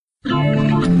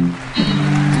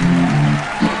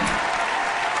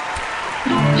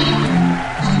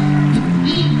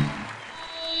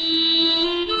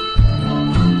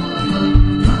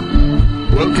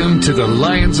Welcome to the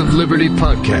Lions of Liberty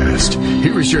podcast.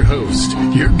 Here is your host,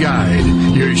 your guide,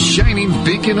 your shining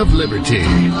beacon of liberty,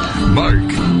 Mark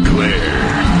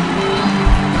Claire.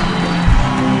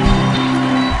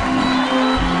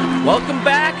 Welcome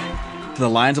back to the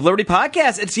Lions of Liberty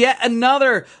podcast. It's yet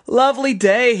another lovely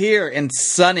day here in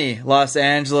sunny Los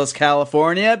Angeles,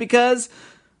 California, because,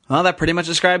 well, that pretty much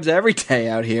describes every day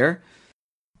out here.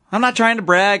 I'm not trying to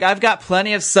brag. I've got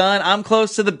plenty of sun. I'm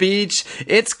close to the beach.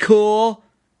 It's cool.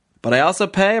 But I also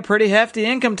pay a pretty hefty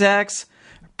income tax,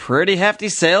 a pretty hefty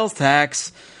sales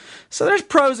tax. So there's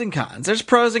pros and cons. There's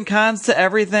pros and cons to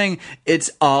everything. It's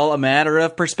all a matter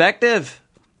of perspective.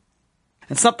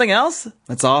 And something else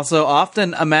that's also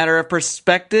often a matter of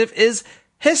perspective is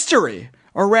history,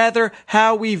 or rather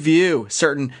how we view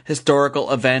certain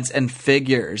historical events and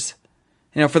figures.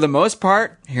 You know, for the most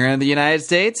part, here in the United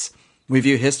States, we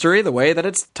view history the way that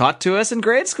it's taught to us in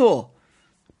grade school.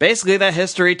 Basically, that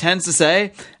history tends to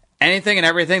say anything and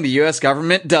everything the U.S.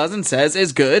 government does and says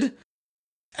is good.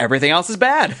 Everything else is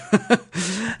bad.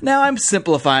 Now, I'm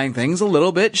simplifying things a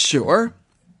little bit, sure.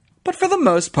 But for the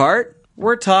most part,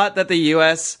 we're taught that the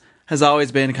U.S. has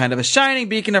always been kind of a shining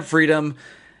beacon of freedom,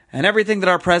 and everything that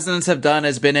our presidents have done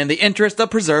has been in the interest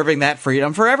of preserving that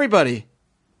freedom for everybody.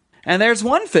 And there's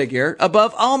one figure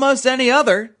above almost any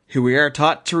other who we are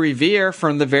taught to revere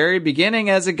from the very beginning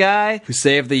as a guy who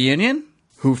saved the Union,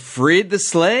 who freed the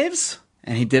slaves,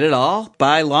 and he did it all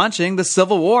by launching the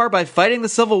Civil War, by fighting the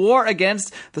Civil War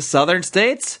against the southern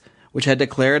states, which had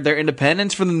declared their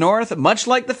independence from the North, much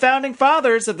like the founding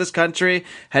fathers of this country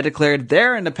had declared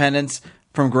their independence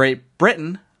from Great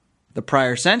Britain the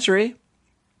prior century.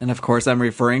 And of course, I'm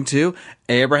referring to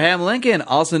Abraham Lincoln,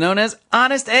 also known as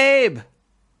Honest Abe.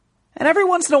 And every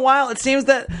once in a while, it seems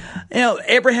that,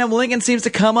 Abraham Lincoln seems to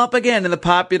come up again in the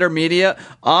popular media,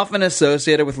 often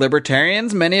associated with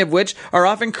libertarians, many of which are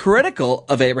often critical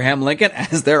of Abraham Lincoln,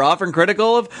 as they're often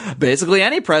critical of basically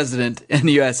any president in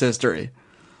U.S. history.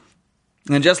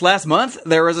 And just last month,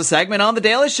 there was a segment on The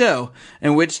Daily Show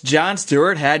in which Jon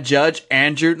Stewart had Judge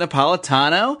Andrew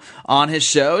Napolitano on his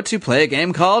show to play a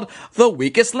game called The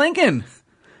Weakest Lincoln.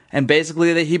 And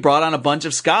basically, he brought on a bunch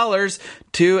of scholars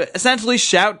to essentially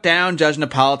shout down Judge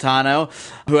Napolitano,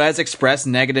 who has expressed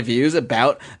negative views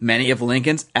about many of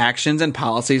Lincoln's actions and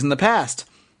policies in the past.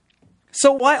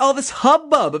 So why all this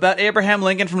hubbub about Abraham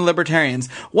Lincoln from libertarians?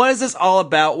 What is this all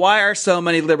about? Why are so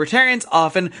many libertarians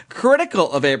often critical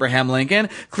of Abraham Lincoln?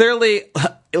 Clearly,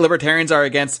 libertarians are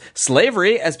against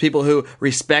slavery as people who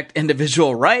respect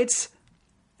individual rights.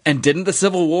 And didn't the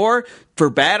Civil War, for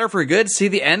bad or for good, see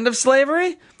the end of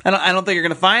slavery? I don't think you're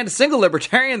going to find a single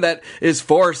libertarian that is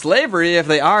for slavery. If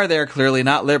they are, they're clearly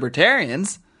not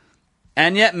libertarians.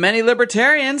 And yet many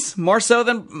libertarians, more so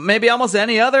than maybe almost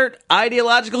any other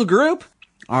ideological group,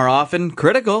 are often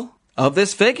critical of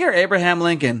this figure, Abraham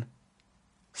Lincoln.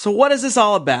 So what is this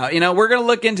all about? We're going to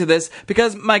look into this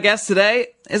because my guest today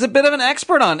is a bit of an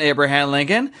expert on Abraham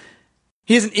Lincoln.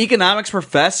 He's an economics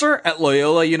professor at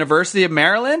Loyola University of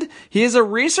Maryland. He is a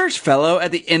research fellow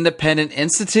at the Independent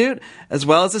Institute, as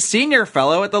well as a senior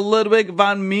fellow at the Ludwig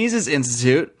von Mises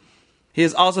Institute. He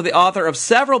is also the author of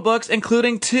several books,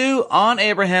 including 2 on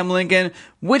Abraham Lincoln,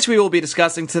 which we will be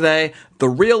discussing today, The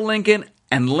Real Lincoln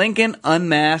and Lincoln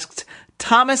Unmasked.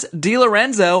 Thomas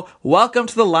DiLorenzo, welcome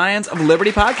to the Lions of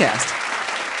Liberty podcast.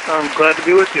 I'm glad to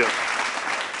be with you.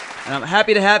 And I'm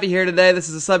happy to have you here today. This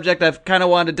is a subject I've kind of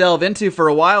wanted to delve into for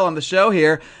a while on the show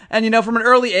here. And, from an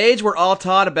early age, we're all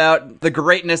taught about the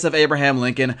greatness of Abraham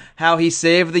Lincoln, how he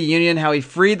saved the Union, how he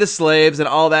freed the slaves and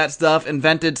all that stuff,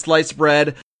 invented sliced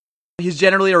bread. He's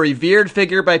generally a revered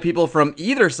figure by people from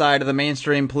either side of the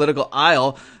mainstream political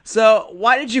aisle. So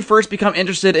why did you first become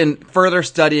interested in further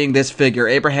studying this figure,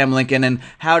 Abraham Lincoln, and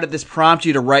how did this prompt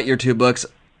you to write your 2 books,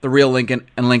 The Real Lincoln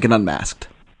and Lincoln Unmasked?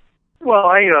 Well,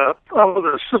 I was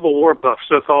a Civil War buff,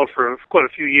 so-called, for quite a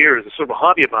few years, a sort of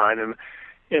hobby of mine, and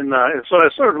so I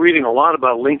started reading a lot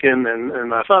about Lincoln,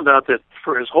 and I found out that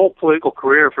for his whole political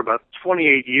career, for about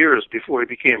 28 years before he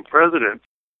became president,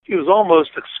 he was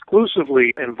almost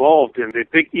exclusively involved in the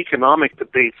big economic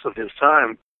debates of his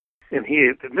time, and he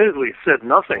admittedly said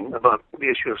nothing about the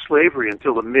issue of slavery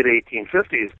until the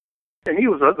mid-1850s. And he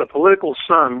was the political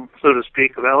son, so to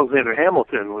speak, of Alexander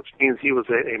Hamilton, which means he was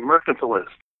a mercantilist.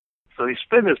 So he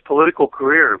spent his political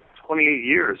career, 28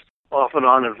 years, off and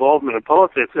on involvement in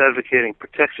politics, advocating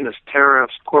protectionist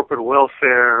tariffs, corporate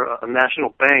welfare, a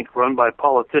national bank run by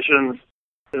politicians,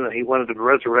 He wanted to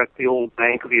resurrect the old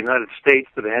Bank of the United States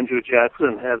that Andrew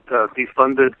Jackson had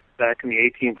defunded back in the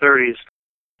 1830s.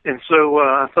 And so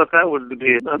I thought that would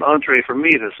be an entree for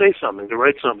me to say something, to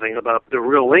write something about the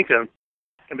real Lincoln,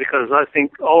 and because I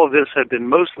think all of this had been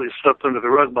mostly swept under the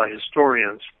rug by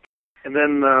historians. And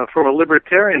then from a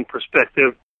libertarian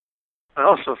perspective, I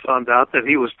also found out that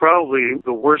he was probably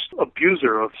the worst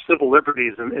abuser of civil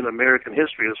liberties in American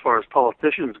history as far as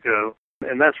politicians go.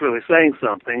 And that's really saying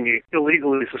something. He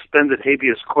illegally suspended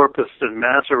habeas corpus and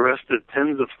mass arrested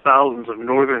tens of thousands of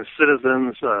northern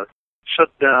citizens,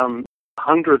 shut down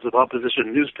hundreds of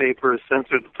opposition newspapers,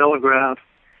 censored the telegraph,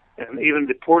 and even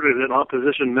deported an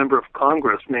opposition member of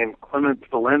Congress named Clement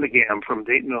Vallandigham from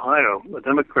Dayton, Ohio, a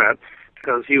Democrat,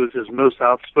 because he was his most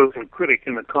outspoken critic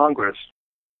in the Congress.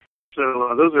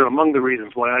 So those are among the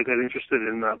reasons why I got interested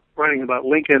in writing about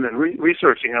Lincoln and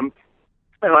researching him.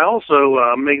 And I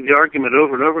also make the argument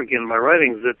over and over again in my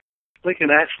writings that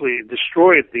Lincoln actually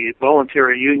destroyed the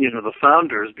voluntary union of the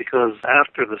founders, because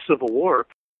after the Civil War,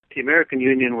 the American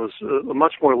Union was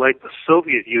much more like the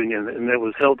Soviet Union, and it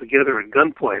was held together at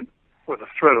gunpoint or the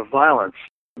threat of violence,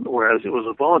 whereas it was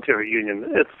a voluntary union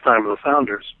at the time of the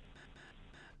founders.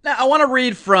 Now, I want to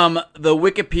read from the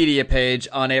Wikipedia page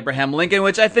on Abraham Lincoln,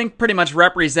 which I think pretty much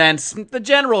represents the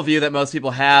general view that most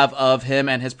people have of him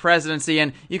and his presidency,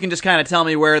 and you can just kind of tell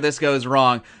me where this goes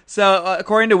wrong. So,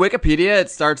 according to Wikipedia,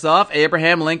 it starts off,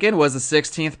 Abraham Lincoln was the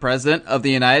 16th president of the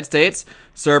United States,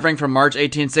 serving from March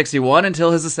 1861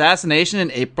 until his assassination in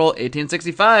April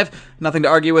 1865. Nothing to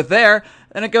argue with there.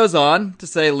 And it goes on to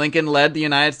say Lincoln led the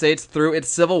United States through its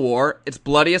Civil War, its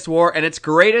bloodiest war, and its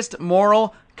greatest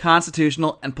moral,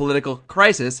 constitutional, and political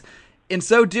crisis. In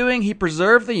so doing, he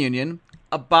preserved the Union,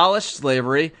 abolished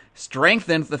slavery,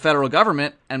 strengthened the federal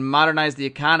government, and modernized the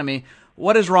economy.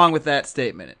 What is wrong with that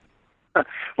statement?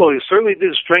 Well, he certainly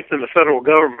did strengthen the federal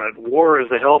government. War is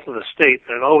the health of the state,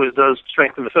 and it always does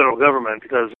strengthen the federal government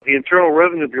because the Internal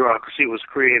Revenue Bureaucracy was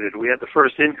created. We had the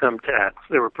first income tax.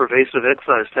 There were pervasive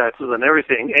excise taxes on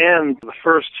everything, and the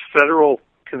first federal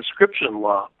conscription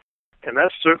law. And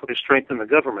that certainly strengthened the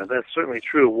government. That's certainly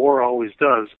true. War always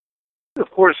does.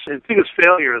 Of course, his biggest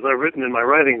failure, as I've written in my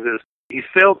writings, is he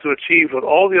failed to achieve what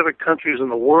all the other countries in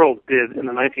the world did in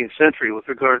the 19th century with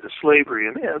regard to slavery,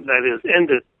 and that is end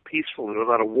it peacefully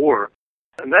without a war.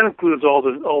 And that includes all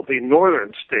the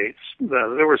northern states.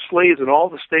 There were slaves in all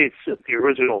the states at the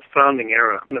original founding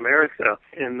era in America.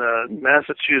 In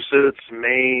Massachusetts,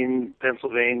 Maine,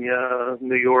 Pennsylvania,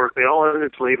 New York, they all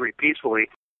ended slavery peacefully.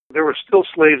 There were still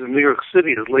slaves in New York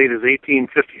City as late as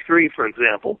 1853, for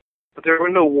example, but there were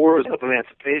no wars of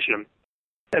emancipation.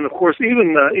 And of course,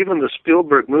 even the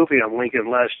Spielberg movie on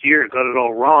Lincoln last year got it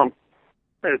all wrong.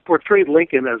 It portrayed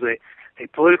Lincoln as a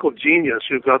political genius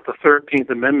who got the 13th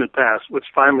Amendment passed, which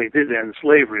finally did end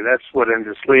slavery. That's what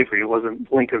ended slavery. It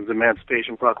wasn't Lincoln's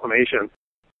Emancipation Proclamation.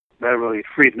 That really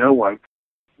freed no one.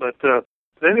 But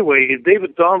anyway,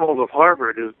 David Donald of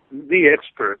Harvard is the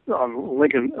expert on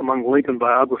Lincoln among Lincoln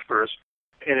biographers.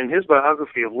 And in his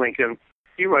biography of Lincoln,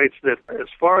 he writes that as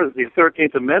far as the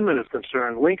 13th Amendment is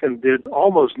concerned, Lincoln did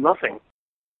almost nothing.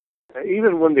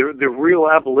 Even when the real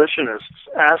abolitionists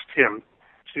asked him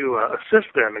to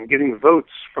assist them in getting votes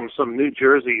from some New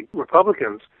Jersey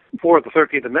Republicans for the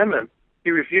 13th Amendment, he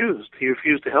refused. He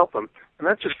refused to help them. And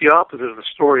that's just the opposite of the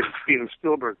story that Steven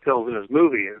Spielberg tells in his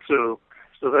movie. And so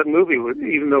that movie,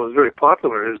 even though it was very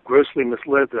popular, has grossly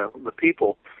misled the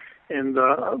people. And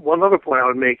one other point I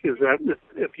would make is that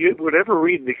if you would ever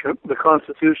read the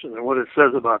Constitution and what it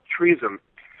says about treason,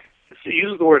 it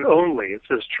uses the word only. It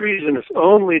says treason is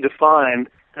only defined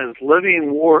as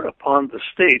levying war upon the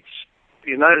states,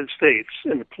 the United States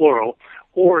in the plural,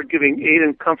 or giving aid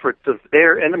and comfort to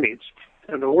their enemies.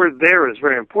 And the word there is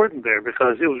very important there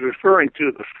because it was referring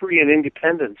to the free and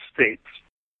independent states.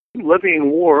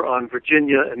 Levying war on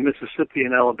Virginia and Mississippi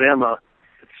and Alabama,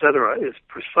 etc., is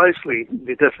precisely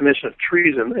the definition of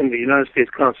treason in the United States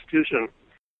Constitution,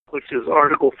 which is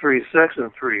Article 3, Section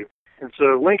 3. And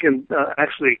so Lincoln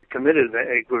actually committed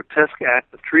a grotesque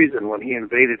act of treason when he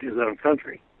invaded his own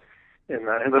country. And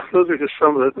those are just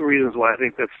some of the reasons why I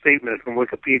think that statement from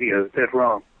Wikipedia is dead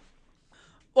wrong.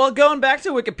 Well, going back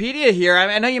to Wikipedia here,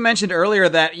 I know you mentioned earlier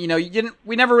that,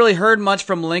 we never really heard much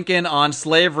from Lincoln on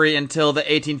slavery until the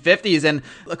 1850s. And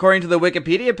according to the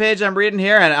Wikipedia page I'm reading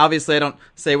here, and obviously I don't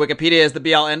say Wikipedia is the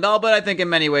be-all end-all, but I think in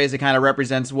many ways it kind of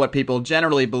represents what people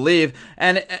generally believe.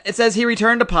 And it says he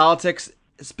returned to politics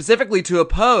specifically to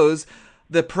oppose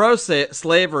the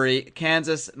pro-slavery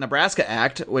Kansas-Nebraska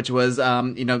Act, which was,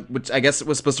 which I guess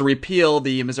was supposed to repeal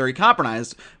the Missouri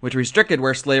Compromise, which restricted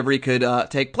where slavery could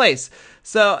take place.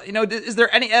 So, is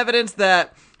there any evidence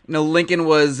that Lincoln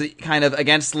was kind of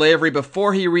against slavery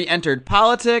before he re-entered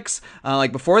politics,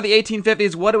 like before the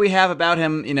 1850s. What do we have about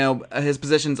him, his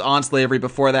positions on slavery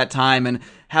before that time, and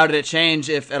how did it change,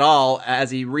 if at all,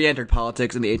 as he re-entered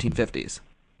politics in the 1850s?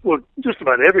 Well, just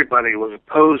about everybody was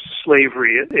opposed to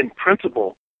slavery in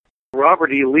principle.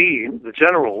 Robert E. Lee, the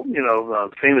general, the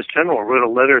famous general, wrote a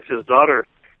letter to his daughter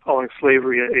calling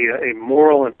slavery a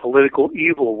moral and political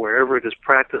evil wherever it is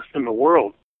practiced in the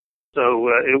world. So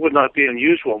it would not be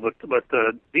unusual, but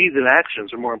deeds and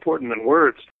actions are more important than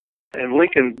words. And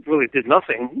Lincoln really did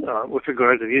nothing with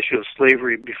regard to the issue of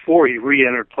slavery before he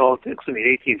re-entered politics in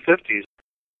the 1850s.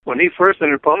 When he first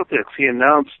entered politics, he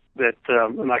announced that,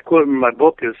 and I quote him in my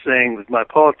book as saying that my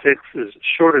politics is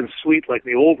short and sweet like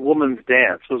the old woman's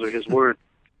dance. Those are his words.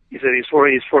 He said he's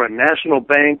for a national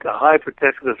bank, a high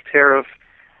protective tariff,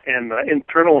 and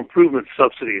internal improvement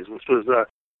subsidies, which was the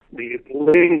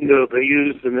lingo they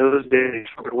used in those days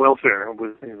for welfare.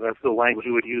 That's the language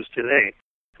we would use today.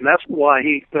 And that's why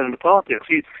he got into politics.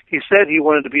 He said he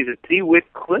wanted to be the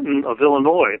DeWitt Clinton of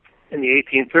Illinois in the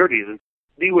 1830s. And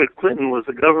DeWitt Clinton was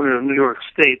the governor of New York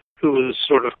State who was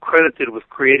sort of credited with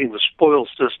creating the spoil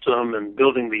system and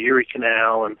building the Erie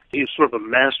Canal. And he's sort of a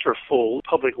masterful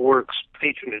public works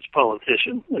patronage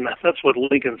politician. And that's what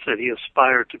Lincoln said he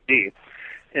aspired to be.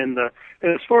 And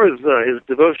as far as his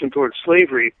devotion towards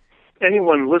slavery,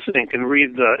 anyone listening can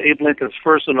read Abe Lincoln's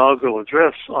first inaugural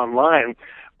address online,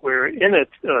 where in it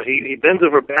he bends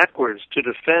over backwards to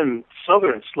defend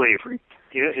Southern slavery.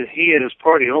 He and his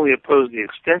party only opposed the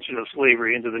extension of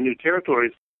slavery into the new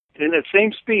territories. In that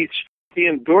same speech, he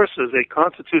endorses a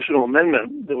constitutional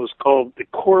amendment that was called the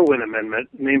Corwin Amendment,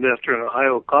 named after an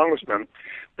Ohio congressman,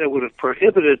 that would have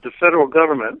prohibited the federal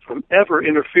government from ever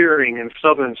interfering in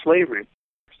Southern slavery.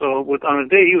 So on the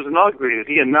day he was inaugurated,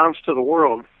 he announced to the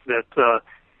world that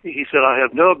he said, "I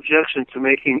have no objection to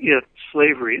making it,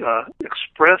 slavery,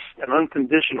 express and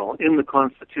unconditional in the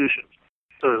Constitution."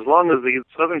 So as long as the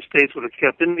southern states would have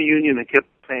kept in the Union and kept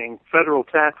paying federal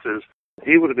taxes,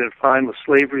 he would have been fine with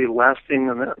slavery lasting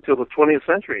until the 20th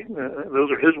century. Those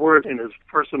are his words in his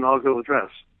first inaugural address.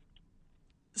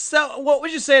 So what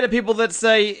would you say to people that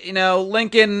say,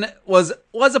 Lincoln was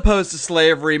opposed to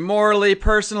slavery morally,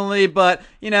 personally, but,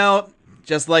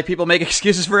 just like people make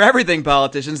excuses for everything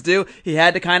politicians do, he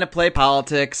had to kind of play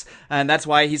politics, and that's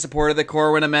why he supported the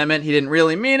Corwin Amendment. He didn't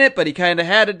really mean it, but he kind of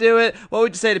had to do it. What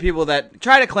would you say to people that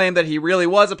try to claim that he really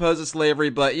was opposed to slavery,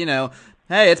 but,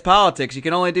 hey, it's politics. You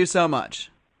can only do so much?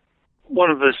 One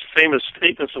of his famous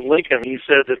statements of Lincoln, he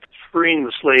said that freeing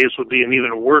the slaves would be an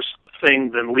even worse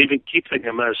thing than keeping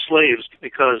them as slaves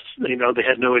because, they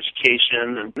had no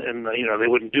education and they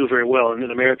wouldn't do very well in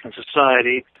American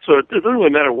society. So it doesn't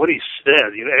really matter what he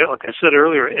said. Like I said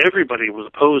earlier, everybody was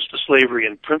opposed to slavery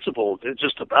in principle,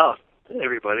 just about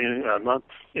everybody, not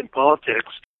in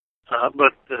politics.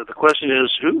 But the question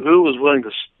is, who was willing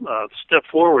to step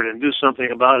forward and do something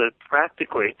about it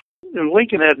practically? And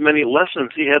Lincoln had many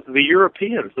lessons. He had the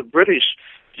Europeans, the British,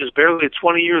 just barely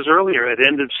 20 years earlier had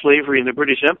ended slavery in the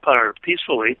British Empire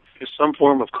peacefully through some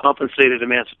form of compensated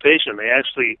emancipation. They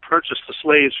actually purchased the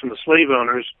slaves from the slave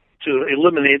owners to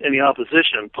eliminate any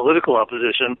opposition, political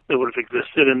opposition, that would have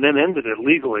existed, and then ended it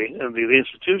legally in the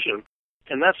institution.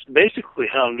 And that's basically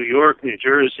how New York, New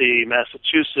Jersey,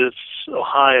 Massachusetts,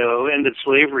 Ohio ended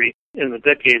slavery in the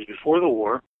decades before the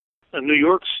war. And New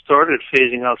York started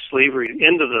phasing out slavery at the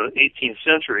end of the 18th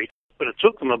century, but it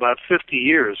took them about 50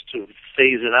 years to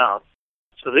phase it out.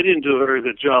 So they didn't do a very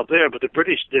good job there, but the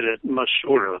British did it much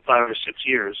shorter, 5 or 6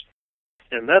 years.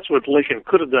 And that's what Lincoln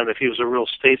could have done if he was a real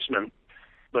statesman.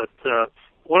 But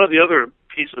one of the other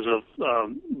pieces of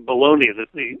baloney that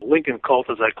the Lincoln cult,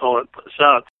 as I call it, puts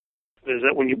out, is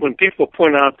that when people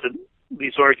point out that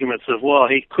these arguments of, well,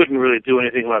 he couldn't really do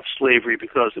anything about slavery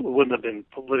because it wouldn't have been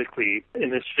politically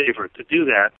in his favor to do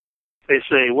that, they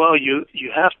say, well, you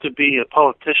have to be a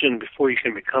politician before you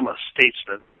can become a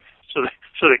statesman. So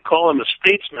they call him a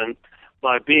statesman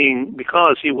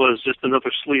because he was just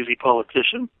another sleazy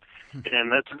politician.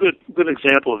 And that's a good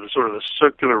example of the sort of the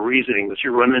circular reasoning that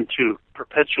you run into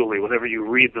perpetually whenever you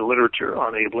read the literature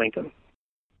on Abe Lincoln.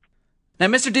 Now,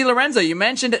 Mr. DiLorenzo, you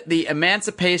mentioned the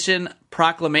Emancipation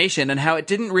Proclamation and how it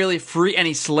didn't really free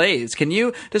any slaves. Can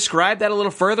you describe that a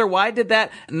little further? Why did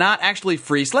that not actually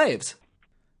free slaves?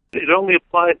 It only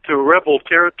applied to rebel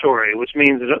territory, which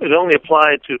means it only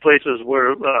applied to places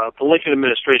where the Lincoln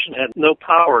administration had no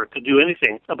power to do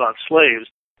anything about slaves.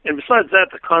 And besides that,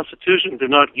 the Constitution did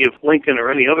not give Lincoln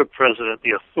or any other president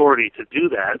the authority to do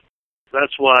that.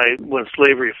 That's why when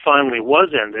slavery finally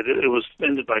was ended, it was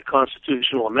ended by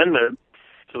constitutional amendment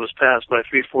that was passed by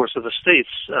 3/4 of the states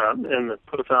in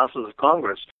both houses of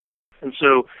Congress. And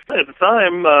so at the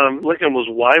time, Lincoln was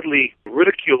widely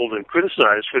ridiculed and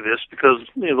criticized for this because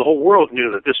the whole world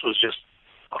knew that this was just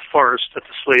a farce, that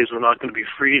the slaves were not going to be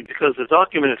freed, because the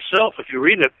document itself, if you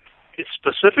read it, it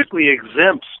specifically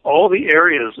exempts all the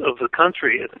areas of the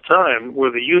country at the time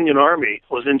where the Union Army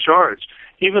was in charge.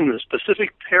 Even the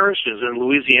specific parishes in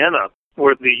Louisiana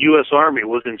where the U.S. Army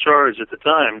was in charge at the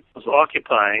time, was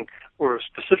occupying, were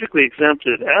specifically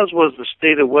exempted, as was the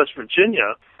state of West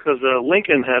Virginia, because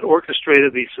Lincoln had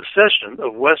orchestrated the secession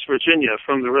of West Virginia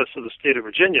from the rest of the state of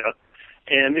Virginia,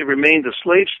 and it remained a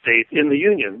slave state in the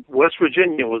Union. West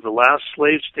Virginia was the last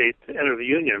slave state to enter the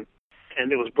Union,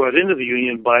 and it was brought into the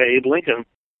Union by Abe Lincoln,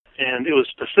 and it was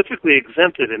specifically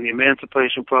exempted in the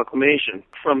Emancipation Proclamation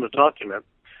from the document.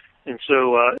 And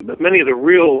so many of the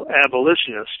real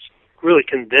abolitionists really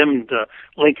condemned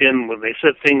Lincoln when they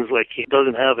said things like he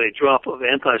doesn't have a drop of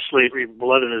anti-slavery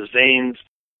blood in his veins.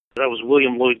 That was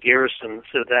William Lloyd Garrison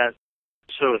said that.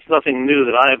 So it's nothing new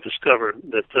that I have discovered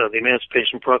that the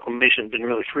Emancipation Proclamation didn't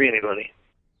really free anybody.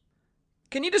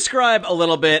 Can you describe a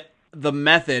little bit the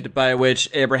method by which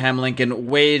Abraham Lincoln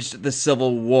waged the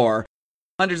Civil War?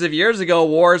 Hundreds of years ago,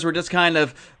 wars were just kind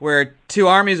of where two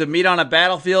armies would meet on a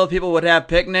battlefield, people would have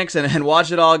picnics and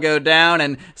watch it all go down,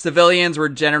 and civilians were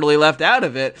generally left out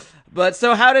of it. But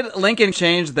so how did Lincoln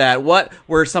change that? What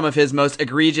were some of his most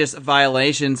egregious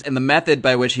violations in the method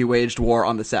by which he waged war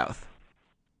on the South?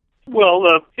 Well,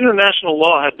 international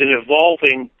law had been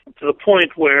evolving to the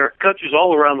point where countries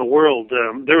all around the world,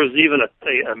 there was even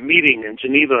a meeting in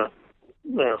Geneva,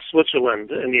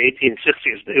 Switzerland in the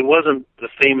 1860s. It wasn't the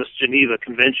famous Geneva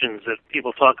Conventions that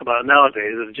people talk about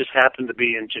nowadays. It just happened to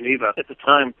be in Geneva at the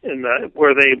time,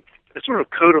 where they sort of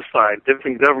codified,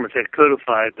 different governments had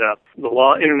codified the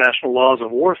law, international laws of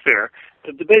warfare,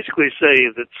 to basically say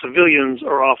that civilians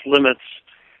are off limits,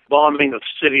 bombing of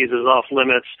cities is off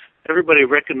limits. Everybody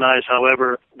recognized,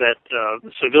 however, that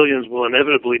civilians will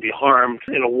inevitably be harmed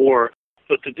in a war,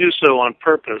 but to do so on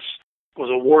purpose was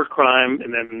a war crime,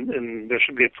 and there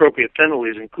should be appropriate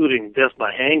penalties, including death by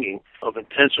hanging, of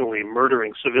intentionally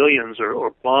murdering civilians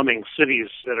or bombing cities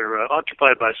that are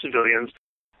occupied by civilians.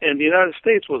 And the United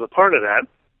States was a part of that.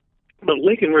 But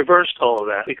Lincoln reversed all of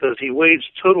that because he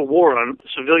waged total war on the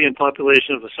civilian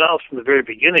population of the South from the very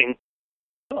beginning.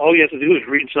 All you have to do is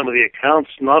read some of the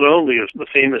accounts, not only of the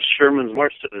famous Sherman's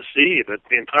March to the Sea, but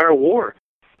the entire war.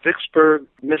 Vicksburg,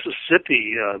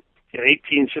 Mississippi, in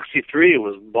 1863,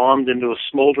 was bombed into a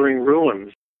smoldering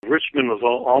ruins. Richmond was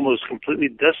almost completely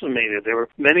decimated. There were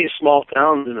many small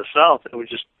towns in the South that were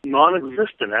just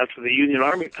non-existent after the Union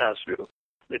Army passed through.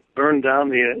 They burned down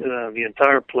the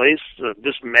entire place,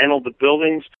 dismantled the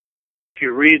buildings. If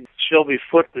you read Shelby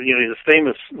Foote, the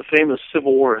famous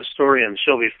Civil War historian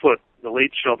Shelby Foote, the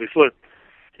late Shelby Foote,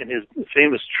 in his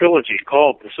famous trilogy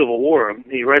called The Civil War,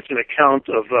 he writes an account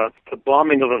of the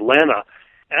bombing of Atlanta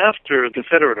after the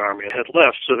Confederate Army had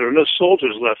left. So there were no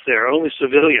soldiers left there, only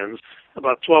civilians,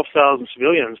 about 12,000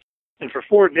 civilians. And for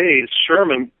 4 days,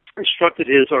 Sherman instructed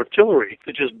his artillery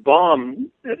to just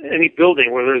bomb any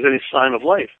building where there was any sign of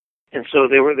life. And so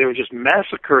they were just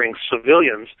massacring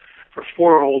civilians for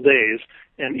 4 whole days.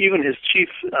 And even his chief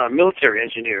military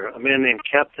engineer, a man named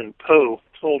Captain Poe,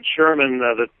 told Sherman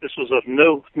that this was of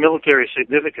no military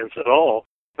significance at all,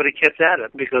 but he kept at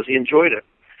it because he enjoyed it.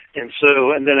 And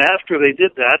then after they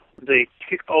did that, they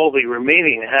kicked all the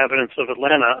remaining inhabitants of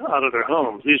Atlanta out of their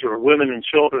homes. These were women and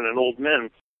children and old men.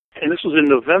 And this was in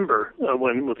November,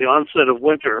 when, with the onset of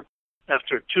winter,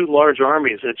 after 2 large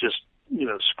armies had just,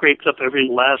 scraped up every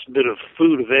last bit of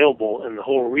food available in the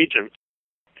whole region.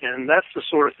 And that's the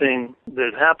sort of thing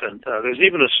that happened. There's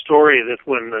even a story that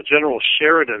when General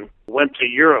Sheridan went to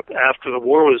Europe after the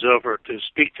war was over to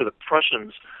speak to the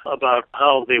Prussians about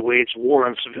how they waged war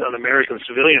on American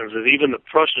civilians, that even the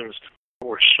Prussians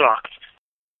were shocked.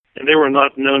 And they were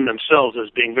not known themselves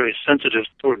as being very sensitive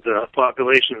toward the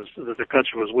populations that the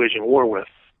country was waging war with.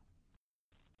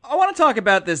 I want to talk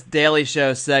about this Daily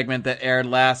Show segment that aired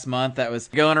last month that was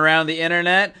going around the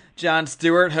internet. Jon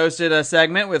Stewart hosted a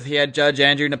segment he had Judge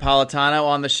Andrew Napolitano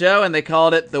on the show, and they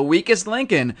called it The Weakest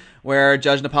Lincoln, where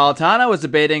Judge Napolitano was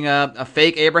debating a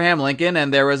fake Abraham Lincoln,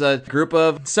 and there was a group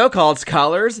of so-called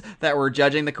scholars that were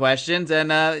judging the questions,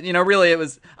 and, really it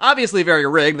was obviously very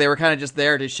rigged. They were kind of just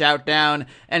there to shout down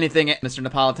anything Mr.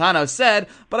 Napolitano said,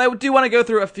 but I do want to go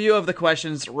through a few of the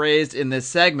questions raised in this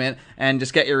segment and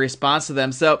just get your response to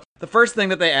them. So the first thing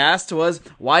that they asked was,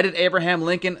 why did Abraham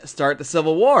Lincoln start the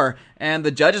Civil War? And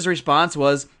the judge's response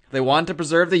was, they wanted to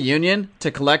preserve the Union, to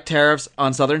collect tariffs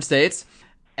on southern states.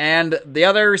 And the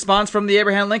other response from the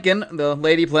Abraham Lincoln, the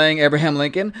lady playing Abraham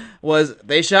Lincoln, was,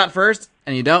 they shot first,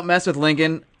 and you don't mess with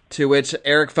Lincoln To which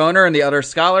Eric Foner and the other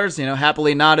scholars,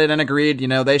 happily nodded and agreed,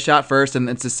 they shot first, and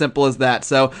it's as simple as that.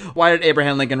 So why did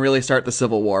Abraham Lincoln really start the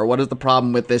Civil War? What is the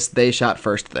problem with this they shot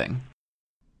first thing?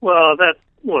 Well, that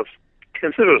was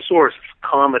considered a source of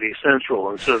Comedy Central,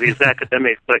 and so these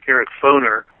academics like Eric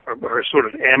Foner are sort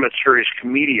of amateurish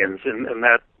comedians in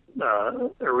that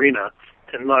arena,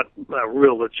 and not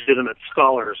real legitimate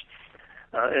scholars.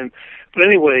 But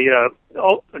anyway,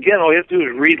 all you have to do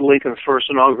is read Lincoln's first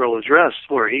inaugural address,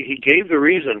 where he gave the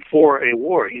reason for a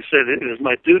war. He said, "It is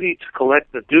my duty to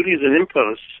collect the duties and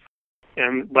imposts,"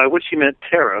 and by which he meant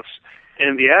tariffs.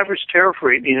 And the average tariff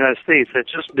rate in the United States had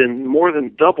just been more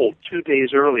than doubled 2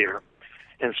 days earlier.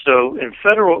 And so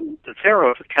the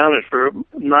tariff accounted for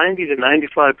 90 to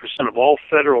 95% of all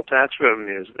federal tax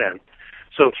revenues then.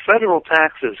 So federal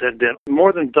taxes had been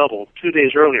more than doubled 2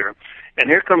 days earlier. And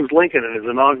here comes Lincoln in his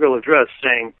inaugural address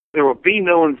saying, there will be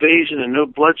no invasion and no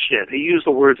bloodshed. He used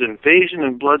the words invasion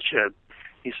and bloodshed.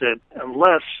 He said,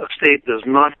 unless a state does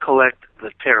not collect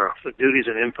the tariff, the duties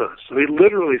and imposts. So he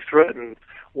literally threatened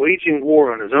waging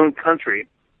war on his own country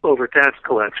over tax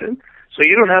collection. So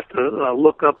you don't have to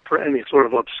look up for any sort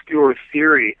of obscure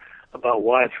theory about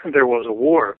why there was a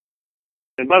war.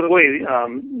 And by the way,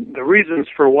 the reasons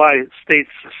for why states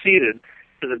seceded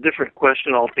is a different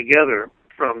question altogether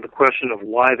from the question of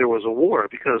why there was a war,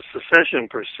 because secession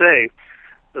per se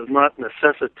does not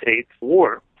necessitate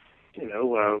war.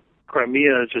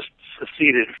 Crimea just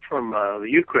seceded from the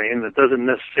Ukraine. That doesn't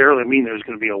necessarily mean there's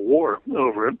going to be a war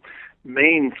over it.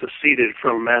 Maine seceded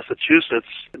from Massachusetts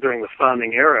during the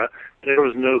founding era. There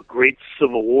was no great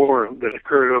civil war that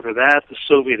occurred over that. The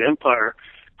Soviet Empire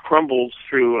crumbled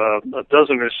through a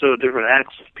dozen or so different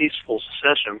acts of peaceful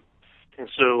secession. And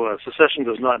so secession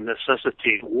does not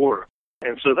necessitate war.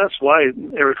 And so that's why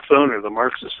Eric Foner, the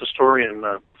Marxist historian,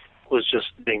 was just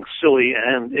being silly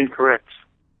and incorrect.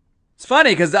 It's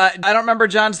funny because I don't remember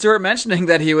Jon Stewart mentioning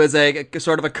that he was a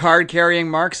sort of a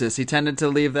card-carrying Marxist. He tended to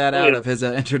leave that out of his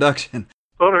introduction.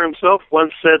 Foner himself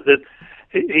once said that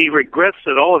he regrets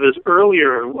that all of his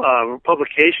earlier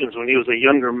publications when he was a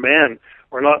younger man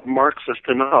were not Marxist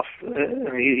enough.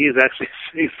 He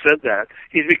said that.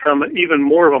 He's become even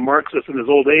more of a Marxist in his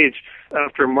old age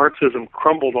after Marxism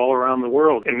crumbled all around the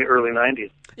world in the early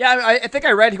 90s. Yeah, I think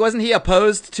I read, wasn't he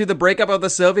opposed to the breakup of the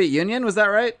Soviet Union? Was that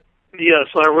right? Yes,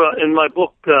 I wrote in my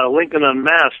book, Lincoln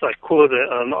Unmasked, I quote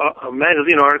a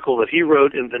magazine article that he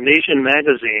wrote in The Nation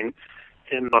magazine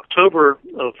in October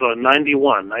of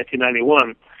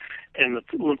 1991. And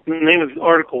the name of the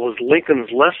article was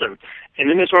Lincoln's Lesson. And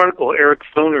in this article, Eric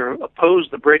Foner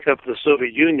opposed the breakup of the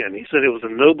Soviet Union. He said it was a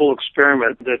noble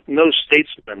experiment that no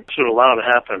statesman should allow to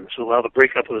happen, should allow the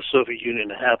breakup of the Soviet Union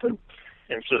to happen.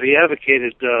 And so he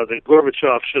advocated that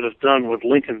Gorbachev should have done what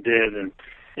Lincoln did and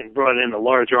brought in a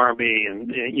large army and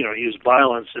used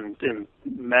violence and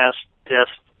mass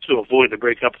death to avoid the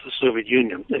breakup of the Soviet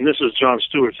Union. And this is Jon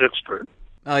Stewart's expert.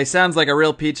 Oh, he sounds like a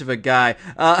real peach of a guy.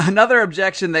 Another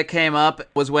objection that came up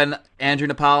was when Andrew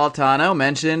Napolitano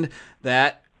mentioned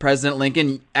that President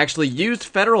Lincoln actually used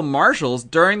federal marshals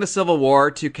during the Civil War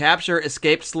to capture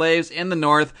escaped slaves in the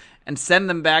North and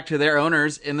send them back to their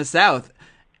owners in the South.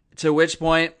 To which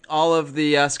point, all of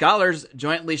the scholars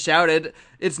jointly shouted,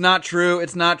 "It's not true,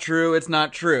 it's not true, it's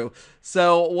not true."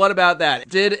 So what about that?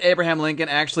 Did Abraham Lincoln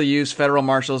actually use federal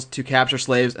marshals to capture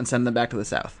slaves and send them back to the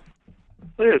South?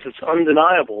 Yes, it's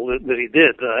undeniable that he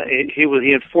did.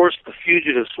 He enforced the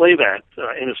Fugitive Slave Act.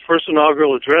 In his first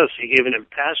inaugural address, he gave an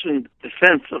impassioned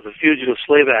defense of the Fugitive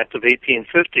Slave Act of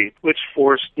 1850, which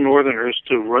forced Northerners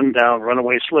to run down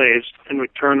runaway slaves and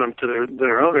return them to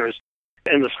their owners.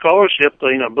 And the scholarship,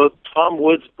 both Tom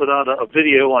Woods put out a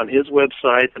video on his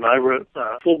website, and I wrote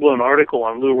a full-blown article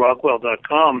on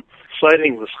LouRockwell.com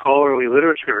citing the scholarly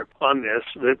literature on this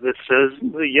that says,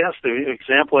 yes,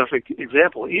 example after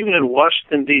example. Even in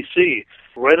Washington, D.C.,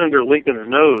 right under Lincoln's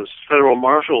nose, federal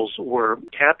marshals were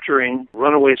capturing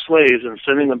runaway slaves and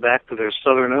sending them back to their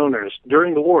southern owners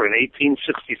during the war in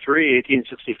 1863,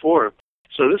 1864.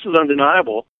 So this is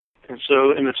undeniable.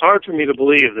 And it's hard for me to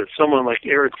believe that someone like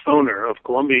Eric Foner of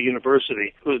Columbia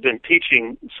University, who has been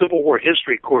teaching Civil War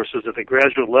history courses at the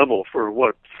graduate level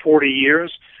for, 40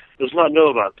 years, does not know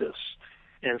about this.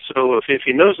 And so if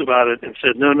he knows about it and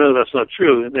said, no, that's not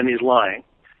true, then he's lying.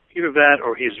 Either that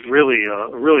or he's really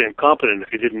incompetent if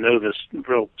he didn't know this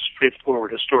real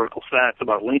straightforward historical fact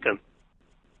about Lincoln.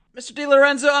 Mr.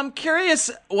 DiLorenzo, I'm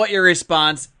curious what your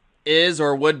response is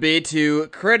or would be to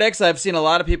critics. I've seen a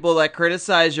lot of people that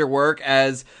criticize your work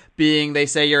as being, they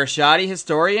say you're a shoddy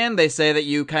historian. They say that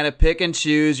you kind of pick and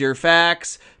choose your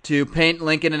facts to paint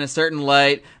Lincoln in a certain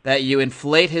light, that you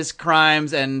inflate his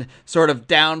crimes and sort of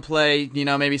downplay,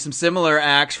 maybe some similar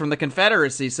acts from the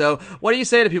Confederacy. So what do you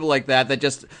say to people like that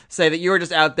just say that you were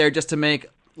just out there just to make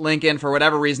Lincoln, for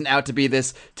whatever reason, out to be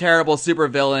this terrible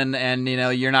supervillain and,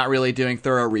 you're not really doing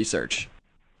thorough research?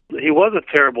 He was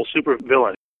a terrible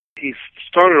supervillain. He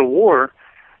started a war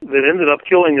that ended up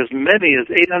killing as many as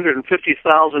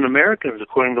 850,000 Americans,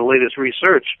 according to the latest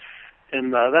research.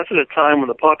 And that's at a time when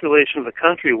the population of the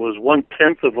country was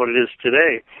 1/10 of what it is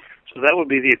today. So that would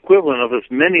be the equivalent of as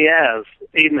many as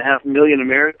 8.5 million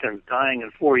Americans dying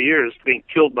in 4 years, being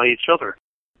killed by each other.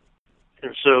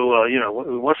 And so,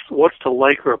 what's to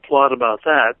like or applaud about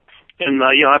that? And,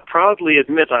 I proudly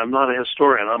admit I'm not a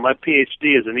historian. My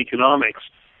PhD is in economics,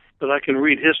 but I can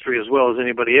read history as well as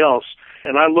anybody else.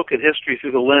 And I look at history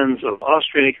through the lens of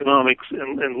Austrian economics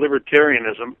and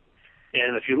libertarianism.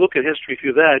 And if you look at history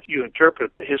through that, you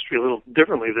interpret history a little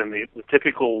differently than the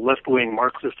typical left-wing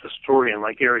Marxist historian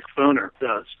like Erich Foner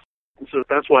does. And so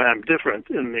that's why I'm different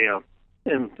and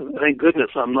thank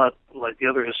goodness I'm not like the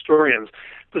other historians.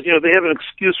 Because, they have an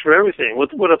excuse for everything.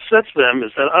 What upsets them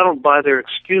is that I don't buy their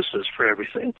excuses for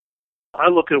everything. I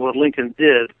look at what Lincoln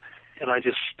did, and I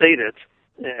just state it,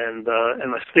 and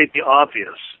I state the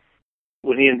obvious.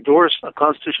 When he endorsed a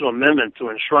constitutional amendment to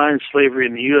enshrine slavery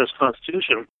in the U.S.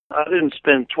 Constitution, I didn't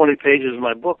spend 20 pages in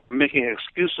my book making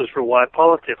excuses for why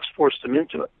politics forced him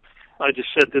into it. I just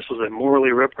said this was a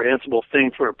morally reprehensible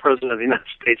thing for a president of the United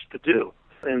States to do,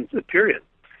 and period.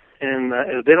 And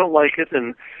if they don't like it,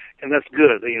 and that's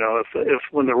good. If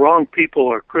when the wrong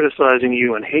people are criticizing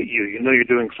you and hate you, you're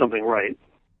doing something right.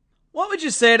 What would you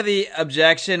say to the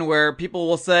objection where people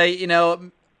will say,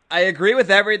 I agree with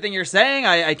everything you're saying.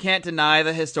 I can't deny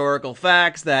the historical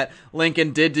facts that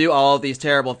Lincoln did do all of these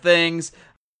terrible things.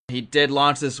 He did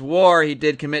launch this war. He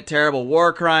did commit terrible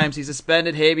war crimes. He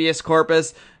suspended habeas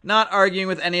corpus. Not arguing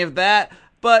with any of that.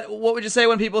 But what would you say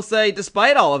when people say,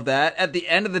 despite all of that, at the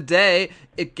end of the day,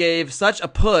 it gave such a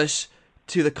push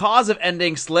to the cause of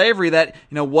ending slavery that,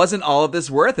 wasn't all of this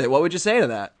worth it? What would you say to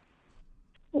that?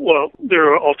 Well,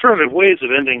 there are alternative ways of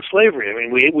ending slavery. I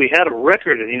mean, we had a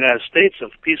record in the United States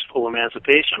of peaceful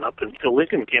emancipation up until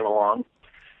Lincoln came along.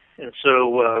 And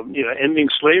so, ending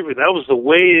slavery, that was the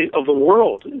way of the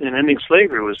world in ending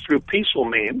slavery, was through peaceful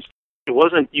means. It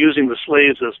wasn't using the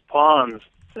slaves as pawns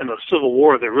in a civil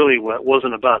war that really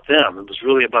wasn't about them. It was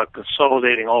really about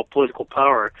consolidating all political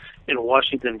power in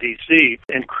Washington, D.C.,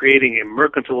 and creating a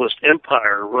mercantilist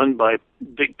empire run by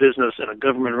big business and a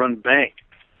government-run bank.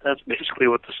 That's basically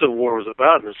what the Civil War was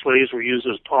about. And the slaves were used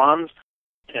as pawns,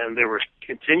 and they were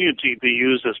continued to be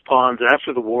used as pawns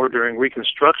after the war during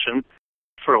Reconstruction.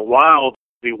 For a while,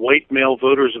 the white male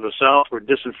voters of the South were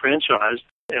disenfranchised,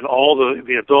 and all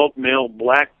the adult male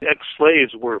black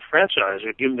ex-slaves were franchised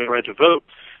or given the right to vote,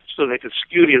 so they could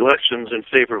skew the elections in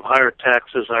favor of higher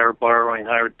taxes, higher borrowing,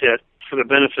 higher debt, for the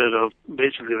benefit of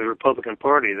basically the Republican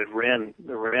Party that ran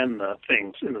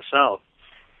things in the South.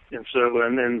 And so,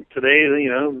 and then today,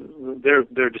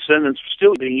 their descendants are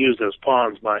still being used as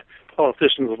pawns by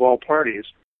politicians of all parties,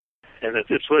 and it's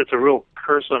a real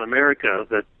curse on America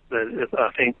that I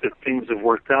think that things have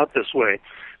worked out this way.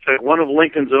 In fact, one of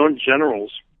Lincoln's own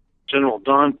generals, General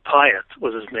Don Piatt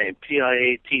was his name,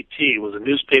 Piatt, was a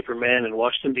newspaper man in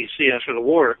Washington, D.C. after the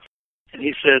war, and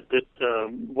he said that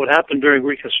what happened during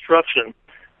Reconstruction,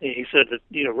 he said that,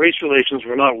 race relations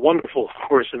were not wonderful, of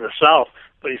course, in the South,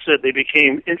 but he said they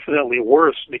became infinitely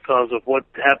worse because of what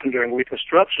happened during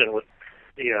Reconstruction with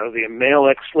the male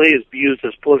ex-slaves used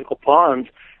as political pawns.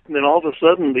 And then all of a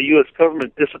sudden, the U.S.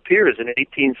 government disappears in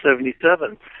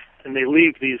 1877, and they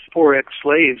leave these poor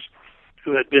ex-slaves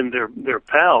who had been their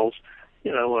pals,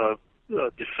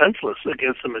 defenseless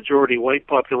against the majority white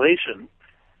population.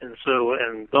 And so,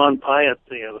 and Don Piatt,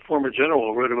 the former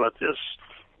general, wrote about this,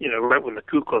 right when the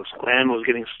Ku Klux Klan was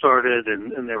getting started,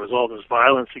 and there was all this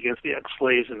violence against the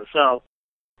ex-slaves in the South.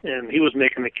 And he was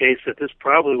making the case that this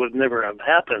probably would never have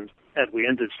happened had we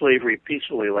ended slavery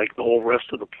peacefully like the whole rest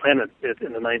of the planet did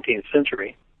in the 19th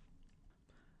century.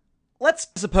 Let's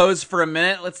suppose for a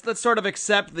minute, let's sort of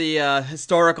accept the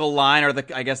historical line, or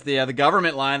the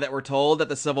government line that we're told that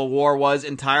the Civil War was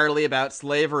entirely about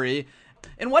slavery.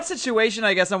 In what situation,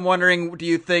 I guess I'm wondering, do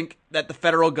you think that the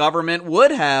federal government would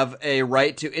have a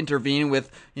right to intervene with,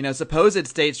 supposed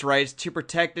states' rights to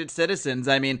protect its citizens?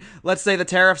 I mean, let's say the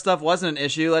tariff stuff wasn't an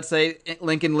issue. Let's say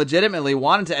Lincoln legitimately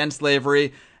wanted to end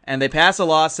slavery. and they pass a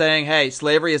law saying, hey,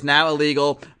 slavery is now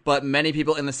illegal, but many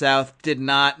people in the South did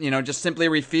not, just simply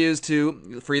refuse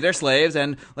to free their slaves.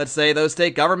 And let's say those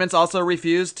state governments also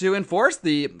refused to enforce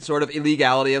the sort of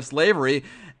illegality of slavery.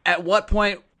 At what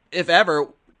point, if ever,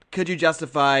 could you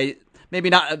justify maybe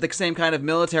not the same kind of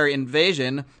military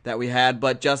invasion that we had,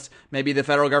 but just maybe the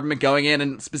federal government going in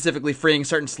and specifically freeing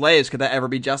certain slaves? Could that ever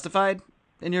be justified,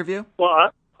 in your view?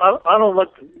 Well, I don't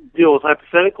like to deal with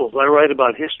hypotheticals. I write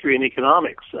about history and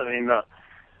economics. I mean,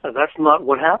 that's not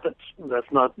what happens.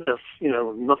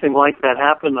 Nothing like that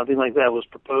happened. Nothing like that was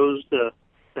proposed to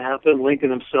happen. Lincoln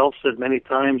himself said many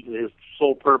times that his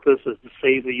sole purpose is to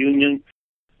save the Union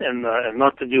and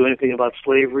not to do anything about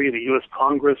slavery. The U.S.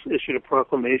 Congress issued a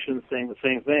proclamation saying the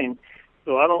same thing.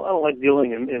 So I don't like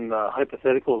dealing in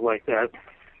hypotheticals like that.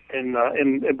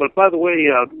 But by the way,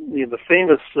 the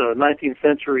famous 19th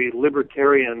century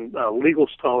libertarian legal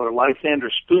scholar Lysander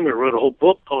Spooner wrote a whole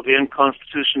book called The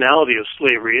Unconstitutionality of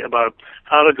Slavery, about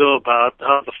how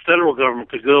the federal government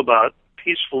could go about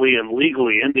peacefully and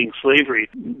legally ending slavery,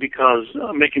 because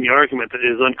making the argument that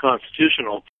it is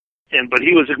unconstitutional. But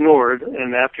he was ignored,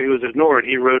 and after he was ignored,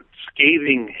 he wrote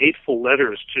scathing, hateful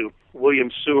letters to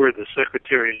William Seward, the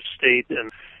Secretary of State, and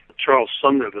Charles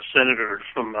Sumner, the senator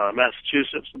from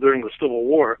Massachusetts, during the Civil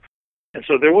War. And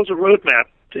so there was a roadmap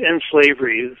to end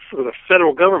slavery for the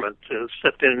federal government to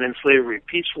step in and end slavery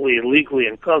peacefully and legally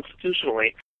and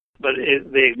constitutionally, but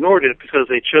they ignored it because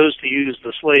they chose to use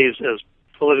the slaves as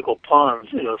political pawns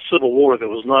in a civil war that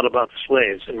was not about the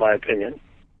slaves, in my opinion.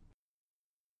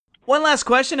 One last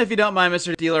question, if you don't mind,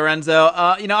 Mr. DiLorenzo.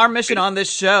 Our mission on this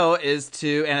show is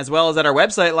to, and as well as at our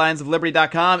website,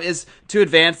 lionsofliberty.com, is to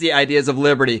advance the ideas of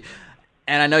liberty.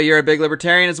 And I know you're a big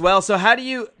libertarian as well. So how do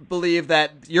you believe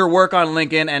that your work on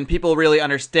Lincoln and people really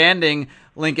understanding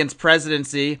Lincoln's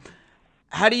presidency,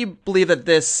 how do you believe that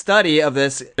this study of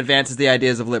this advances the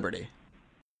ideas of liberty?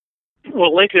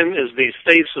 Well, Lincoln is the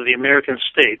face of the American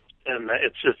state, and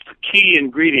it's the key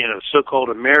ingredient of so-called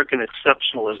American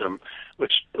exceptionalism,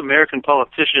 which American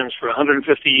politicians for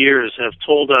 150 years have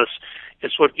told us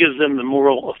it's what gives them the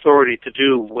moral authority to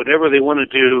do whatever they want to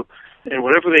do, and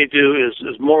whatever they do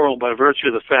is moral by virtue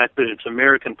of the fact that it's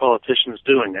American politicians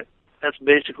doing it. That's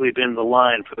basically been the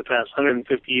line for the past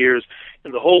 150 years,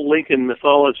 and the whole Lincoln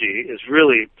mythology is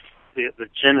really the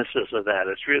genesis of that.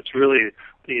 It's really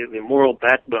the moral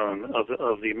backbone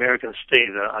of the American state.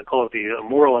 I call it the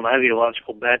moral and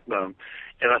ideological backbone.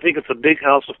 And I think it's a big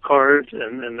house of cards,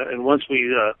 and once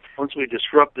we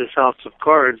disrupt this house of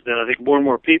cards, then I think more and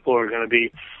more people are going to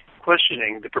be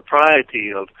questioning the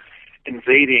propriety of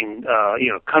invading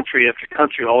country after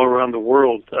country all around the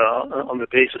world on the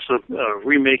basis of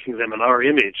remaking them in our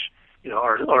image,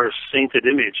 our sainted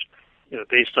image,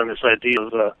 based on this idea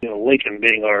of Lincoln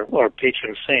being our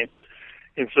patron saint.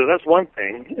 And so that's one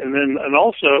thing. And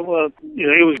also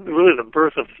it was really the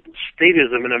birth of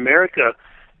statism in America.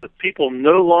 The people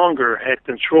no longer had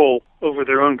control over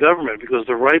their own government because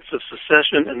the rights of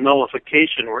secession and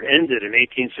nullification were ended in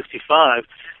 1865.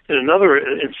 And another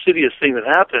insidious thing that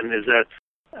happened is that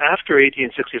after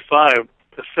 1865,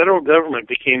 the federal government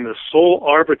became the sole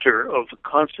arbiter of the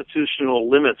constitutional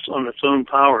limits on its own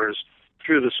powers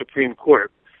through the Supreme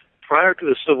Court. Prior to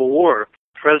the Civil War,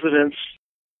 presidents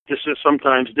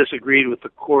sometimes disagreed with the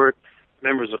court,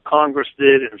 members of Congress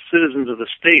did, and citizens of the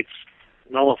states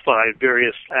nullified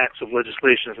various acts of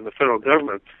legislation from the federal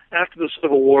government. After the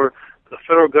Civil War, the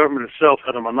federal government itself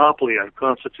had a monopoly on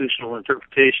constitutional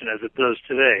interpretation as it does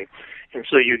today. And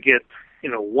so you get,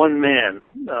 one man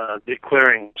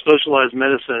declaring socialized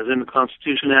medicine is in the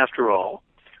Constitution after all.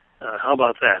 How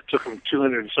about that? It took him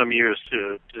 200 and some years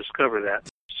to discover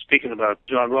that. Speaking about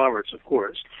John Roberts, of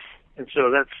course. And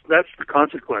so that's the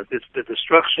consequence. It's the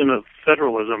destruction of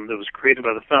federalism that was created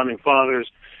by the Founding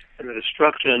Fathers and the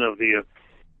destruction of the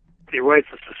rights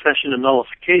of secession and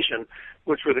nullification,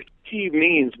 which were the key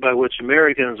means by which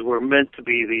Americans were meant to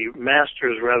be the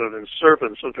masters rather than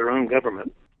servants of their own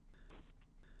government.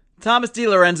 Thomas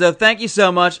DiLorenzo, thank you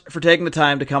so much for taking the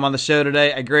time to come on the show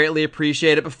today. I greatly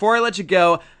appreciate it. Before I let you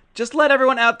go, just let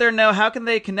everyone out there know, how can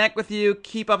they connect with you,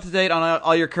 keep up to date on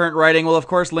all your current writing? We'll, of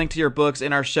course, link to your books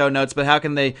in our show notes, but how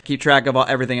can they keep track of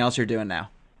everything else you're doing now?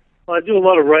 Well, I do a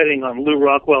lot of writing on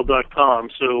LouRockwell.com,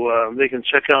 so they can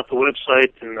check out the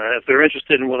website, and if they're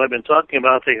interested in what I've been talking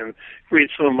about, they can read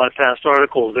some of my past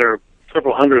articles. There are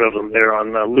several hundred of them there on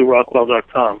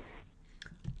LouRockwell.com.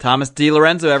 Thomas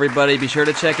DiLorenzo, everybody. Be sure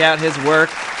to check out his work.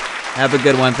 Have a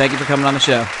good one. Thank you for coming on the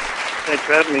show. Thanks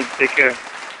for having me. Take care.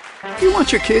 You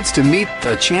want your kids to meet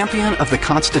the champion of the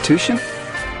Constitution?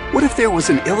 What if there was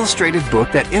an illustrated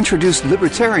book that introduced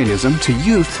libertarianism to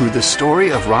youth through the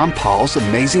story of Ron Paul's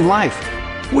amazing life?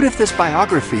 What if this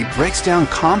biography breaks down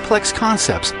complex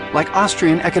concepts like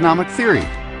Austrian economic theory,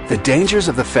 the dangers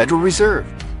of the Federal Reserve,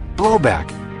 blowback,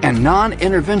 and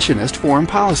non-interventionist foreign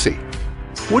policy?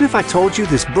 What if I told you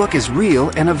this book is real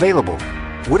and available?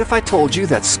 What if I told you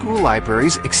that school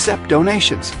libraries accept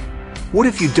donations? What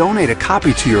if you donate a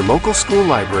copy to your local school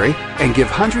library and give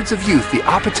hundreds of youth the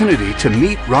opportunity to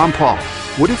meet Ron Paul?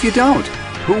 What if you don't?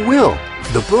 Who will?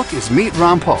 The book is Meet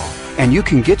Ron Paul, and you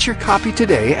can get your copy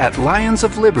today at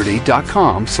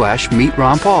lionsofliberty.com/Meet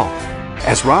Ron Paul.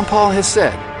 As Ron Paul has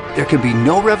said, there can be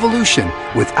no revolution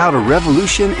without a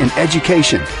revolution in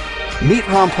education. Meet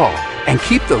Ron Paul and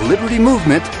keep the liberty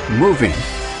movement moving.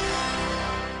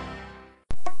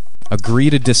 Agree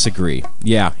to Disagree.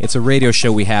 Yeah, it's a radio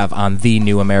show we have on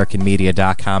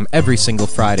thenewamericanmedia.com every single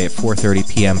Friday at 4:30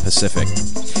 p.m. Pacific.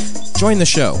 Join the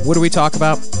show. What do we talk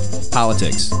about?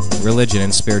 Politics, religion,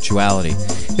 and spirituality.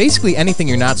 Basically anything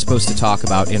you're not supposed to talk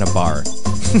about in a bar.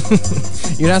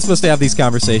 You're not supposed to have these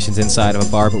conversations inside of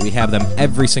a bar, but we have them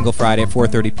every single Friday at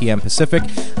 4:30 p.m. Pacific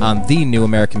on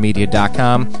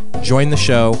thenewamericanmedia.com. Join the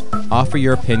show, offer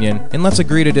your opinion, and let's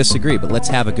agree to disagree, but let's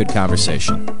have a good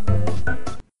conversation.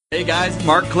 Hey guys,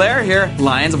 Mark Claire here,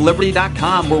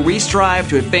 lionsofliberty.com, where we strive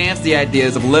to advance the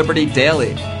ideas of liberty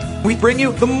daily. We bring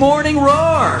you the Morning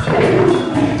Roar!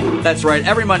 That's right,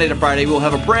 every Monday to Friday we'll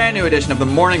have a brand new edition of the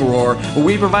Morning Roar, where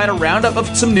we provide a roundup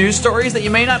of some news stories that you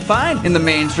may not find in the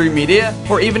mainstream media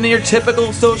or even in your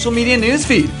typical social media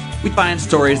newsfeed. We find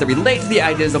stories that relate to the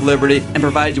ideas of liberty and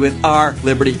provide you with our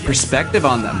liberty perspective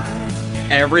on them.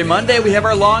 Every Monday, we have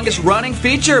our longest-running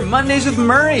feature, Mondays with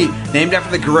Murray, named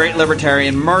after the great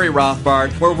libertarian Murray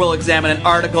Rothbard, where we'll examine an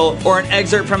article or an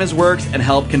excerpt from his works and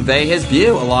help convey his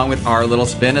view, along with our little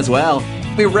spin as well.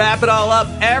 We wrap it all up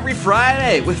every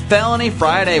Friday with Felony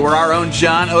Friday, where our own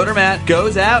John Odermatt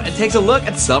goes out and takes a look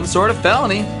at some sort of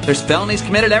felony. There's felonies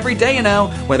committed every day, you know,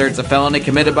 whether it's a felony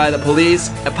committed by the police,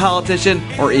 a politician,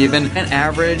 or even an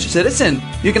average citizen.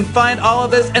 You can find all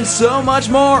of this and so much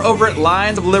more over at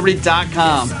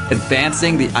lionsofliberty.com,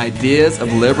 advancing the ideas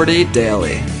of liberty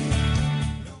daily.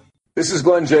 This is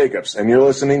Glenn Jacobs, and you're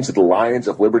listening to the Lions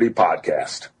of Liberty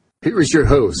podcast. Here is your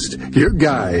host, your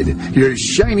guide, your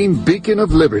shining beacon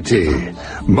of liberty,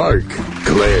 Mark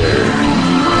Claire.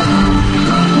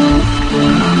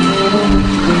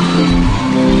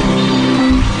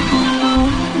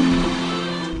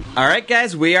 All right,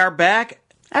 guys, we are back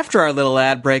after our little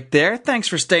ad break there. Thanks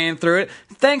for staying through it.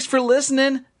 Thanks for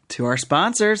listening to our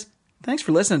sponsors. Thanks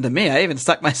for listening to me. I even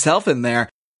stuck myself in there.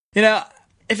 You know,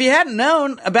 if you hadn't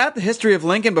known about the history of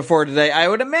Lincoln before today, I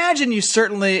would imagine you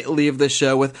certainly leave the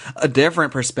show with a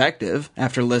different perspective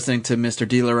after listening to Mr.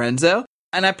 DiLorenzo.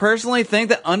 And I personally think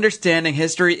that understanding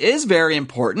history is very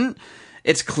important.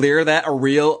 It's clear that a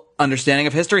real understanding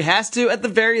of history has to, at the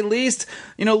very least,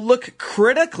 look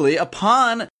critically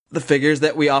upon the figures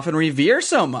that we often revere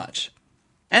so much.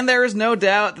 And there is no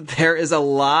doubt that there is a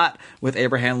lot with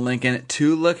Abraham Lincoln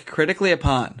to look critically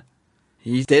upon.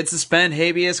 He did suspend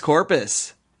habeas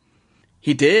corpus.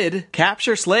 He did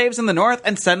capture slaves in the North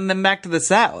and send them back to the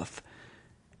South.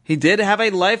 He did have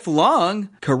a lifelong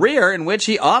career in which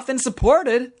he often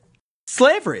supported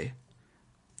slavery.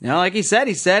 Like he said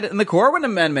in the Corwin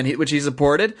Amendment, which he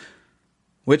supported,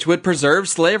 which would preserve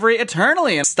slavery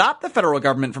eternally and stop the federal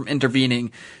government from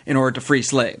intervening in order to free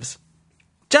slaves.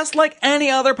 Just like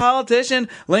any other politician,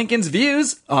 Lincoln's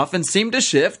views often seemed to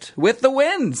shift with the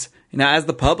winds. As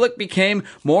the public became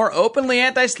more openly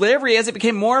anti-slavery, as it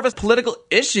became more of a political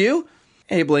issue,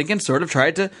 Abe Lincoln sort of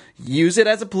tried to use it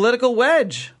as a political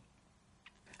wedge.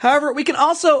 However, we can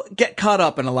also get caught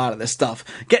up in a lot of this stuff,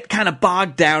 get kind of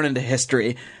bogged down into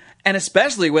history, and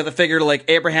especially with a figure like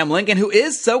Abraham Lincoln, who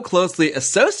is so closely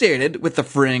associated with the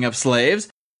freeing of slaves,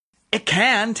 it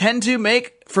can tend to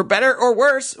make, for better or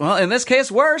worse, well, in this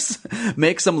case worse,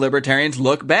 make some libertarians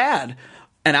look bad.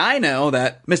 And I know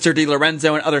that Mr.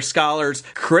 DiLorenzo and other scholars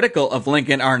critical of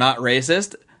Lincoln are not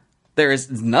racist. There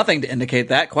is nothing to indicate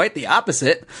that, quite the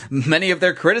opposite. Many of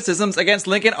their criticisms against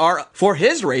Lincoln are for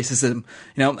his racism.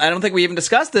 I don't think we even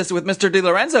discussed this with Mr.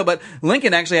 DiLorenzo, but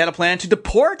Lincoln actually had a plan to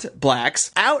deport blacks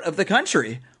out of the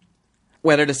country,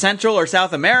 whether to Central or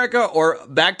South America or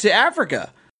back to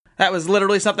Africa. That was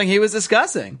literally something he was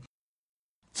discussing.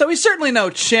 So he's certainly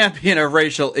no champion of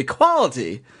racial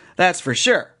equality, that's for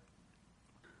sure.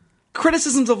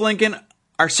 Criticisms of Lincoln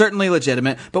are certainly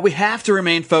legitimate, but we have to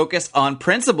remain focused on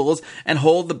principles and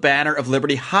hold the banner of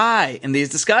liberty high in these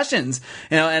discussions.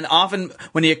 And often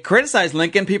when you criticize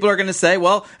Lincoln, people are going to say,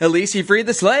 well, at least he freed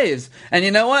the slaves. And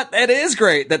you know what? It is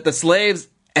great that the slaves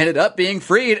ended up being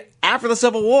freed after the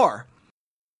Civil War.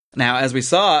 Now, as we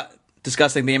saw,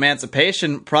 discussing the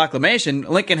Emancipation Proclamation,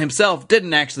 Lincoln himself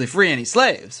didn't actually free any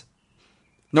slaves.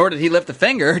 Nor did he lift a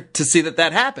finger to see that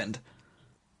that happened.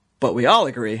 But we all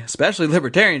agree, especially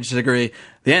libertarians should agree,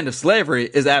 the end of slavery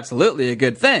is absolutely a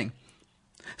good thing.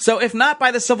 So if not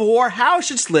by the Civil War, how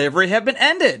should slavery have been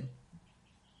ended?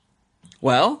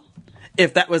 Well,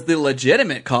 if that was the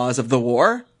legitimate cause of the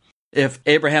war, if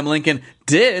Abraham Lincoln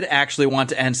did actually want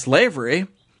to end slavery,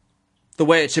 the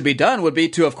way it should be done would be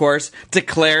to, of course,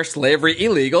 declare slavery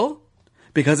illegal,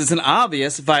 because it's an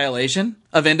obvious violation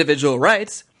of individual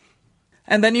rights.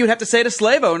 And then you would have to say to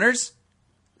slave owners,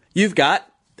 you've got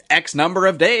X number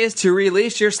of days to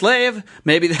release your slave.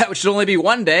 Maybe that should only be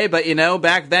 1 day, but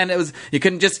back then you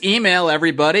couldn't just email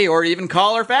everybody or even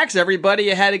call or fax everybody.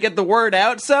 You had to get the word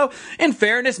out. So in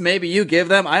fairness, maybe you give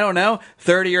them,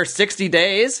 30 or 60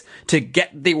 days to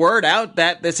get the word out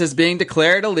that this is being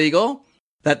declared illegal,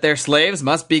 that their slaves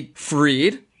must be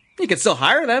freed. You could still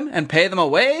hire them and pay them a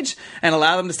wage and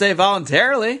allow them to stay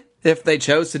voluntarily if they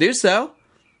chose to do so.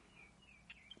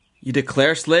 You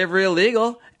declare slavery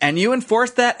illegal, and you enforce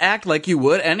that act like you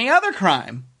would any other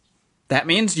crime. That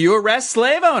means you arrest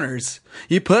slave owners.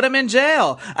 You put them in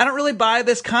jail. I don't really buy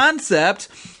this concept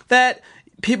that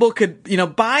people could,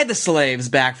 buy the slaves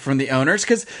back from the owners,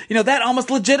 because, that almost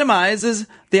legitimizes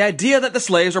the idea that the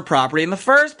slaves were property in the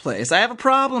first place. I have a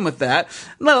problem with that.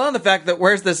 Let alone the fact that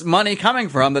where's this money coming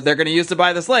from that they're going to use to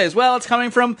buy the slaves? Well, it's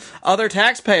coming from other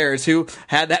taxpayers who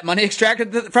had that money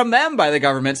extracted from them by the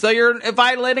government. So you're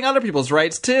violating other people's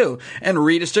rights too, and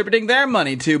redistributing their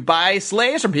money to buy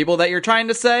slaves from people that you're trying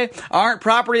to say aren't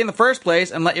property in the first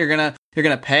place, and you're going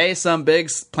to pay some big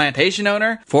plantation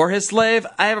owner for his slave.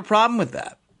 I have a problem with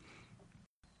that.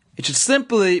 It should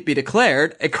simply be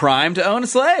declared a crime to own a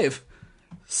slave.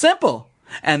 Simple.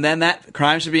 And then that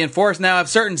crime should be enforced. Now, if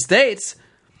certain states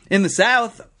in the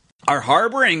South are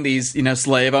harboring these,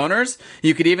 slave owners,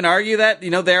 you could even argue that,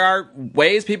 there are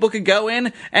ways people could go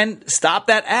in and stop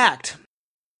that act.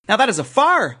 Now, that is a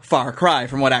far, far cry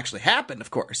from what actually happened,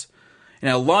 of course.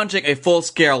 Launching a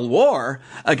full-scale war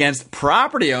against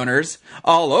property owners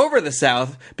all over the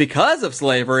South because of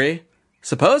slavery,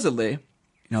 supposedly,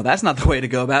 that's not the way to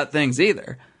go about things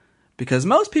either. Because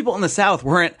most people in the South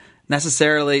weren't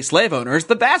necessarily slave owners.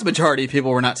 The vast majority of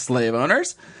people were not slave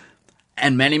owners.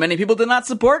 And many, many people did not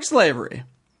support slavery.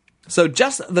 So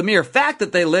just the mere fact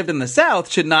that they lived in the South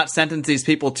should not sentence these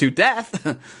people to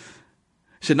death.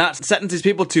 Should not sentence these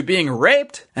people to being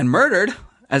raped and murdered,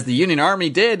 as the Union Army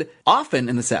did often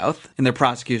in the South in their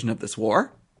prosecution of this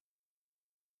war.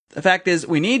 The fact is,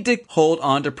 we need to hold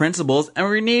on to principles, and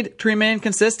we need to remain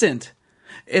consistent.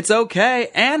 It's okay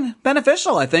and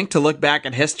beneficial, I think, to look back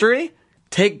at history,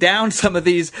 take down some of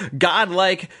these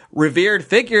godlike, revered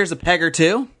figures a peg or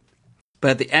two.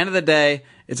 But at the end of the day,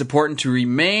 it's important to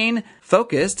remain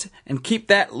focused and keep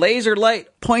that laser light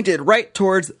pointed right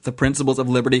towards the principles of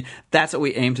liberty. That's what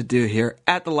we aim to do here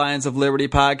at the Lions of Liberty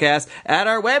podcast, at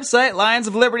our website,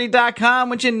 lionsofliberty.com,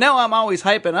 which I'm always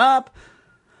hyping up.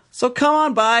 So come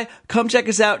on by, come check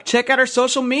us out, check out our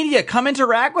social media, come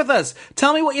interact with us.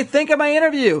 Tell me what you think of my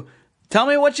interview. Tell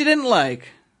me what you didn't like.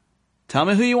 Tell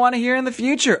me who you want to hear in the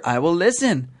future. I will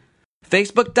listen.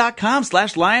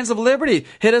 Facebook.com/Lions of Liberty.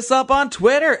 Hit us up on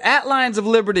Twitter at Lions of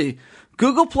Liberty.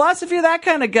 Google Plus if you're that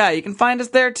kind of guy. You can find us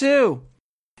there too.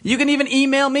 You can even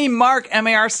email me, Mark,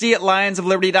 M-A-R-C, at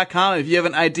lionsofliberty.com if you have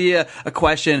an idea, a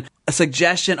question, a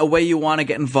suggestion, a way you want to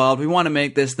get involved. We want to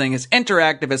make this thing as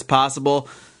interactive as possible,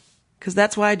 because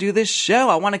that's why I do this show.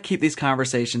 I want to keep these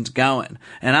conversations going,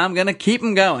 and I'm going to keep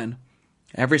them going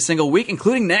every single week,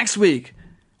 including next week,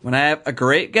 when I have a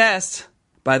great guest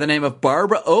by the name of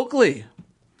Barbara Oakley,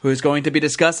 who is going to be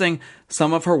discussing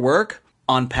some of her work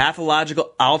on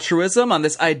pathological altruism, on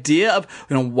this idea of,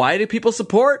 why do people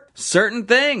support certain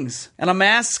things on a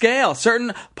mass scale,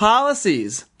 certain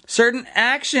policies, certain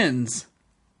actions?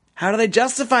 How do they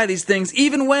justify these things,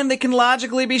 even when they can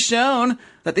logically be shown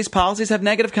that these policies have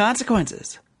negative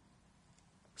consequences?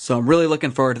 So I'm really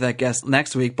looking forward to that guest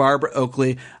next week, Barbara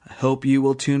Oakley. I hope you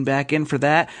will tune back in for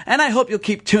that, and I hope you'll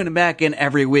keep tuning back in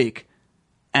every week.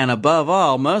 And above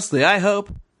all, mostly, I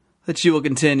hope that you will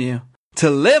continue to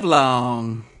live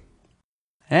long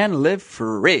and live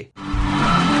free.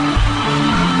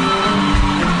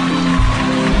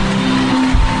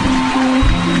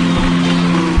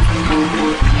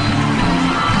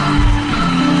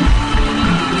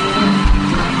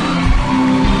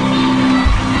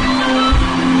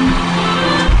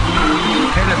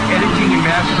 Head of editing and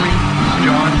mastering,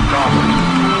 John Goblin.